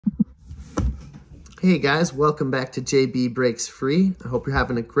Hey guys, welcome back to JB Breaks Free. I hope you're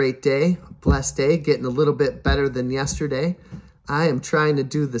having a great day, a blessed day, getting a little bit better than yesterday. I am trying to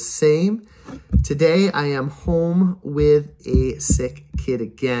do the same. Today I am home with a sick kid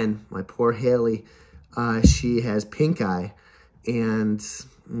again. My poor Haley. She has pink eye and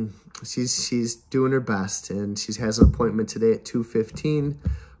she's doing her best, and she has an appointment today at 2:15,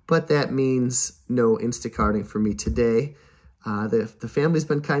 but that means no Instacarting for me today. The family's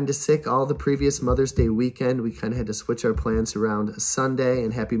been kind of sick all the previous Mother's Day weekend. We kind of had to switch our plans around Sunday,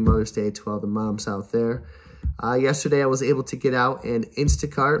 and happy Mother's Day to all the moms out there. Yesterday I was able to get out and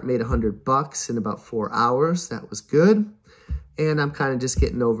Instacart, made $100 in about 4 hours. That was good. And I'm kind of just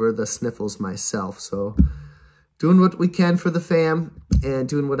getting over the sniffles myself. So doing what we can for the fam and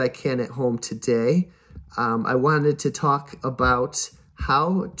doing what I can at home today. I wanted to talk about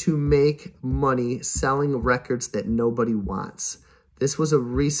how to make money selling records that nobody wants. This was a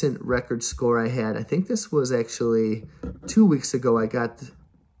recent record score I had. I think this was actually 2 weeks ago I got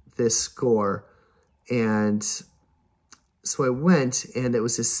this score. And so I went, and it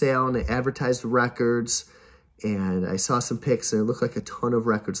was a sale, and I advertised records, and I saw some pics, and it looked like a ton of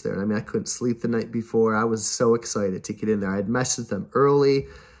records there. And I mean, I couldn't sleep the night before. I was so excited to get in there. I had messaged them early.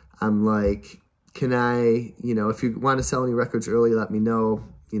 I'm like, can I, if you want to sell any records early, let me know.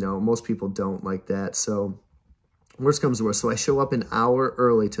 Most people don't like that. So worst comes to worst. So I show up an hour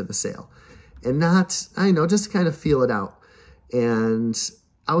early to the sale, and just to kind of feel it out. And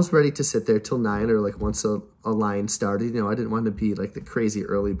I was ready to sit there till 9 or like once a line started. I didn't want to be like the crazy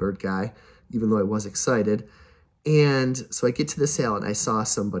early bird guy, even though I was excited. And so I get to the sale, and I saw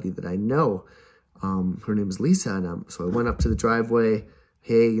somebody that I know. Her name is Lisa. And so I went up to the driveway.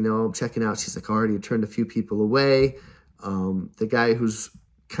 Hey, I'm checking out. She's like, already turned a few people away. The guy who's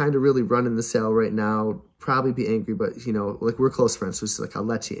kind of really running the sale right now probably be angry, but like we're close friends. So she's like, I'll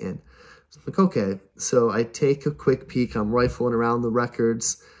let you in. So I'm like, okay. So I take a quick peek. I'm rifling around the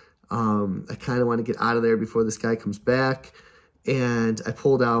records. I kind of want to get out of there before this guy comes back. And I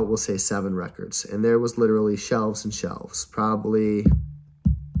pulled out, we'll say 7 records. And there was literally shelves and shelves, probably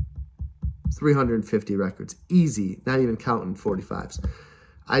 350 records. Easy, not even counting 45s.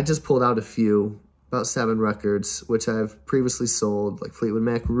 I just pulled out a few, about 7 records, which I've previously sold, like Fleetwood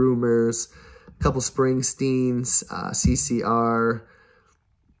Mac Rumors, a couple Springsteens, CCR,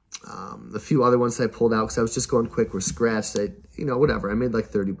 a few other ones that I pulled out because I was just going quick, were scratched. Whatever. I made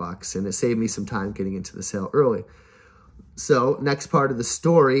like $30, and it saved me some time getting into the sale early. So next part of the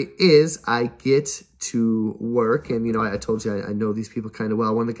story is I get to work, and, I told you I know these people kind of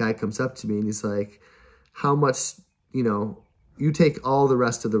well. When the guy comes up to me and he's like, how much, you take all the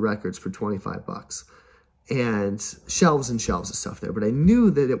rest of the records for $25, and shelves and shelves of stuff there. But I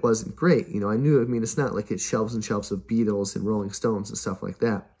knew that it wasn't great. It's not like it's shelves and shelves of Beatles and Rolling Stones and stuff like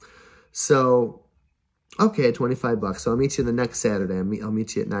that. So, okay, $25. So I'll meet you the next Saturday. I'll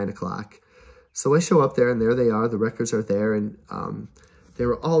meet you at 9 o'clock. So I show up there, and there they are. The records are there, and there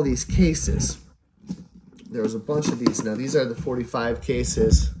were all these cases. There was a bunch of these. Now, these are the 45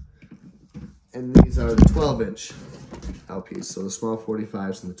 cases, and these are the 12-inch LPs, so the small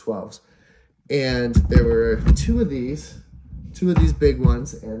 45s and the 12s. And there were 2 of these big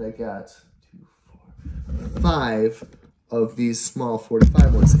ones, and I got 5 of these small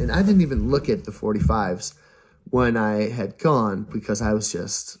 45 ones. And I didn't even look at the 45s when I had gone because I was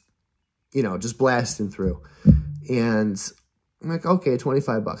just blasting through. And I'm like, okay,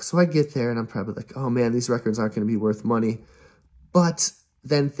 $25. So I get there, and I'm probably like, oh man, these records aren't going to be worth money. But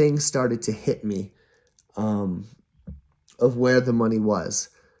then things started to hit me of where the money was.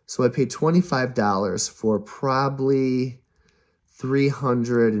 So I paid $25 for probably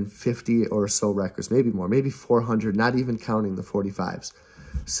 350 or so records, maybe more, maybe 400, not even counting the 45s.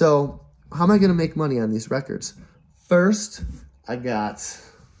 So how am I going to make money on these records? First,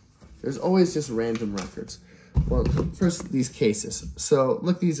 there's always just random records. Well, first, these cases. So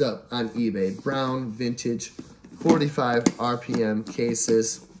look these up on eBay. Brown vintage 45 RPM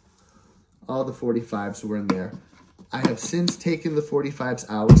cases. All the 45s were in there. I have since taken the 45s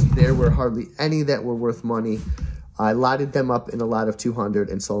out. There were hardly any that were worth money. I lotted them up in a lot of 200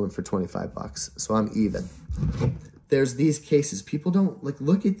 and sold them for $25. So I'm even. There's these cases. People don't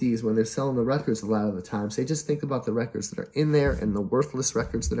look at these when they're selling the records a lot of the times. They just think about the records that are in there and the worthless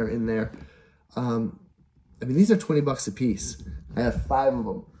records that are in there. These are $20 a piece. I have 5 of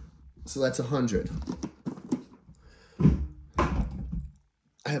them. So that's 100.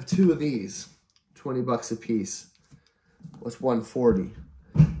 I have 2 of these, $20 a piece. What's 140?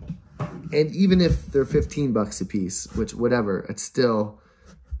 And even if they're $15 a piece, which whatever, it's still,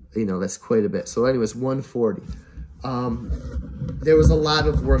 that's quite a bit. So anyways, 140. there was a lot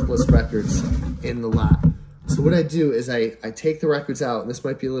of worthless records in the lot. So what I do is I take the records out, and this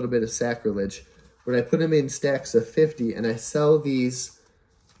might be a little bit of sacrilege, but I put them in stacks of 50, and I sell these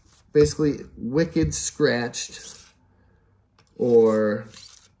basically wicked scratched or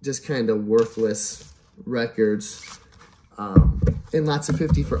just kind of worthless records in lots of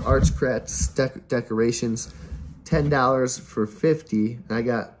 50 for arch crafts, decorations, $10 for 50, and I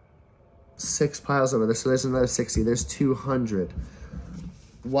got 6 piles over there, so there's another 60, there's 200.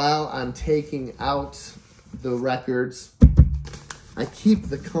 While I'm taking out the records, I keep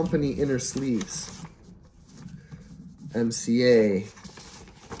the company inner sleeves. MCA,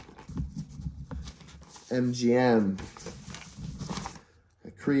 MGM,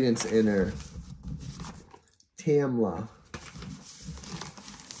 Credence inner, Tamla.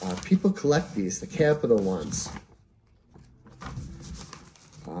 People collect these, the Capital ones.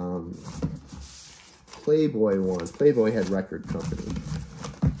 Playboy ones. Playboy had record company.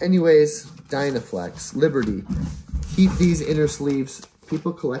 Anyways, Dynaflex, Liberty. Keep these inner sleeves.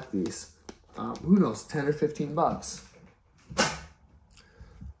 People collect these. Who knows, 10 or 15 bucks.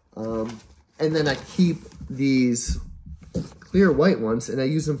 And then I keep these clear white ones, and I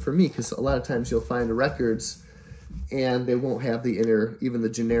use them for me, because a lot of times you'll find the records and they won't have the inner, even the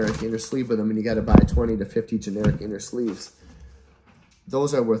generic inner sleeve with them, and you got to buy 20 to 50 generic inner sleeves.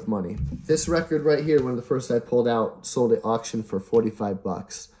 Those are worth money. This record right here, one of the first I pulled out, sold at auction for 45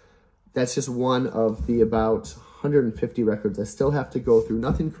 bucks. That's just one of the about 150 records I still have to go through.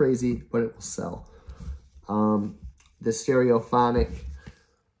 Nothing crazy, but it will sell. The Stereophonic,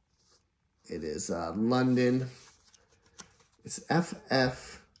 it is London. It's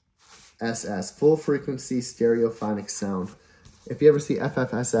FFSS, Full Frequency Stereophonic Sound. If you ever see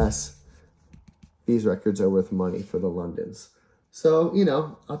FFSS, these records are worth money for the Londons. So, you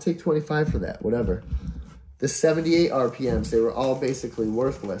know, I'll take 25 for that, whatever. The 78 RPMs, they were all basically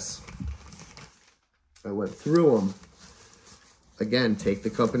worthless. I went through them. Again, take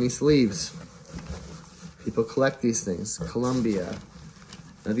the company sleeves. People collect these things. Columbia.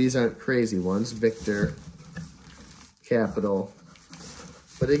 Now, these aren't crazy ones. Victor, Capital.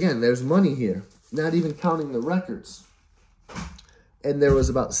 But again, there's money here. Not even counting the records. And there was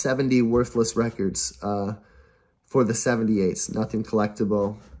about 70 worthless records for the 78s. Nothing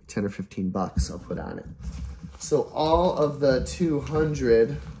collectible. 10 or 15 bucks I'll put on it. So all of the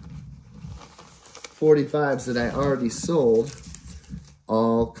 245s that I already sold,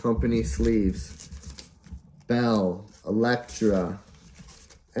 all company sleeves. Bell, Electra,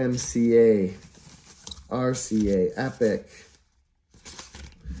 MCA, RCA, Epic.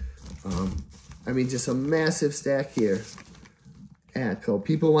 I mean, just a massive stack here. Atco.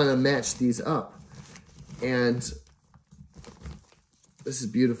 People want to match these up. And this is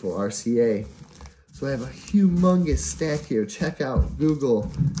beautiful, RCA. So I have a humongous stack here. Check out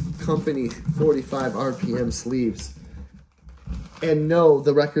Google company 45 RPM sleeves. And no,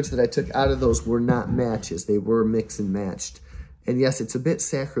 the records that I took out of those were not matches. They were mix and matched. And yes, it's a bit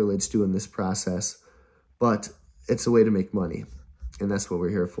sacrilege doing this process, but it's a way to make money. And that's what we're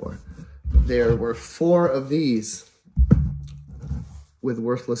here for. There were 4 of these with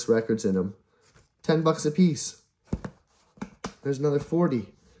worthless records in them. 10 bucks a piece. There's another 40.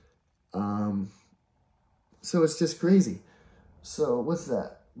 So it's just crazy. So what's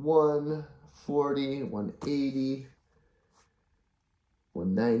that? 140, 180,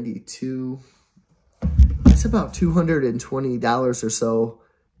 192. That's about $220 or so,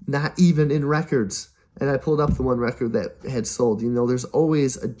 not even in records. And I pulled up the one record that had sold. You know, there's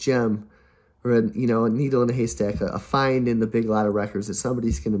always a gem or a needle in a haystack, a find in the big lot of records that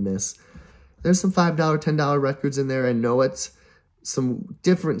somebody's going to miss. There's some $5, $10 records in there. I know it's some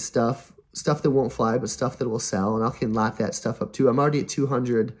different stuff that won't fly, but stuff that will sell, and I can lot that stuff up too. I'm already at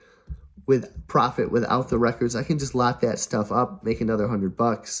 200 with profit without the records. I can just lot that stuff up, make another 100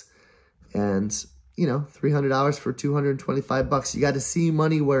 bucks, and you know, $300 for 225 bucks. You got to see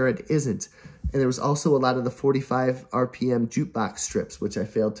money where it isn't. And there was also a lot of the 45 RPM jukebox strips, which I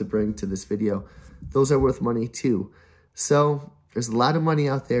failed to bring to this video. Those are worth money too. So there's a lot of money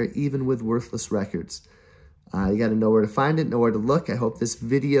out there, even with worthless records. You got to know where to find it, know where to look. I hope this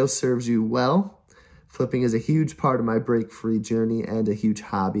video serves you well. Flipping is a huge part of my break-free journey and a huge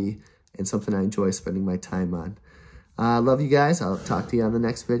hobby and something I enjoy spending my time on. Love you guys. I'll talk to you on the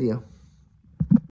next video.